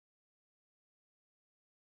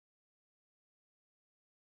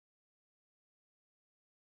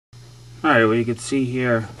Alright, well, you can see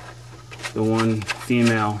here the one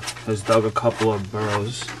female has dug a couple of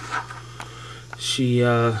burrows. She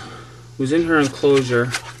was in her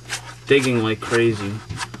enclosure digging like crazy.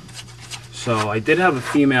 So I did have a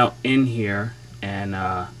female in here,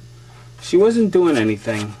 and she wasn't doing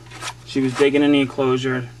anything. She was digging in the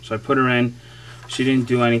enclosure, so I put her in. She didn't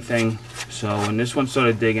do anything. So when this one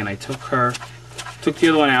started digging, I took the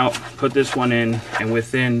other one out, put this one in, and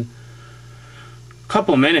within a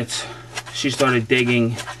couple minutes she started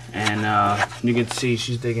digging, and you can see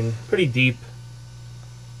she's digging pretty deep.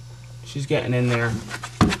 She's getting in there.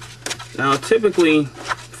 Now typically,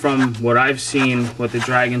 from what I've seen, what the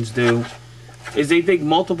dragons do is they dig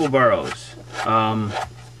multiple burrows.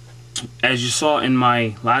 As you saw in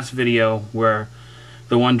my last video where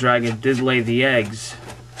the one dragon did lay the eggs,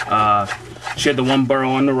 she had the one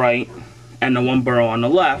burrow on the right and the one burrow on the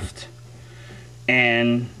left,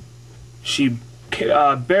 and she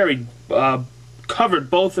covered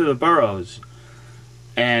both of the burrows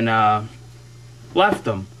and left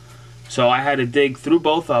them. So I had to dig through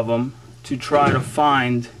both of them to try to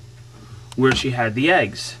find where she had the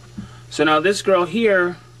eggs. So now this girl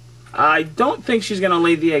here, I don't think she's going to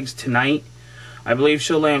lay the eggs tonight. I believe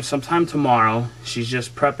she'll lay them sometime tomorrow. She's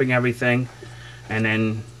just prepping everything, and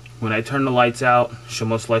then when I turn the lights out, she'll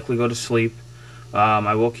most likely go to sleep.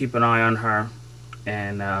 I will keep an eye on her,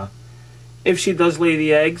 and if she does lay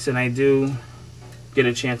the eggs and I do get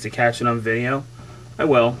a chance to catch it on video, I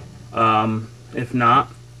will. If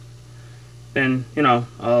not, then, you know,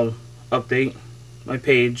 I'll update my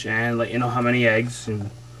page and let you know how many eggs and,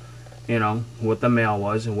 you know, what the male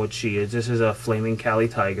was and what she is. This is a Flaming Cawley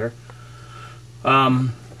Tiger. So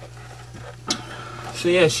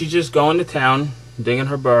yeah, she's just going to town, digging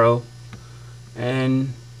her burrow,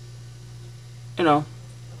 and, you know,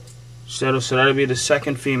 so that'll be the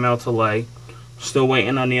second female to lay. Still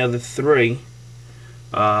waiting on the other three.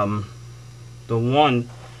 The one,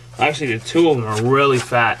 actually the two of them are really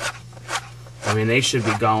fat. I mean, they should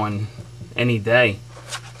be going any day.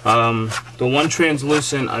 The one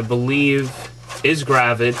translucent, I believe, is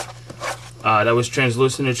gravid. That was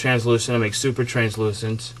translucent to translucent. It makes super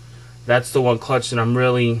translucent. That's the one clutch that I'm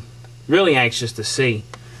really anxious to see.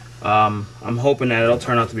 I'm hoping that it'll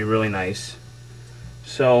turn out to be really nice.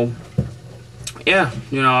 So, yeah,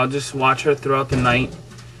 you know, I'll just watch her throughout the night,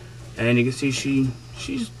 and you can see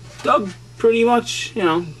she's dug pretty much, you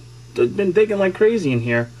know, been digging like crazy in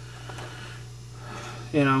here.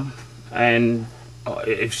 You know, and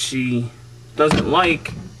if she doesn't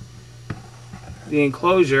like the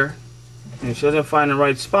enclosure, and if she doesn't find the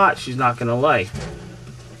right spot, she's not going to lay.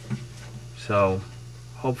 So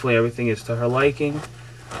hopefully everything is to her liking,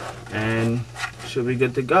 and she'll be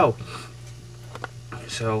good to go.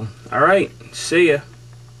 So, alright, see ya.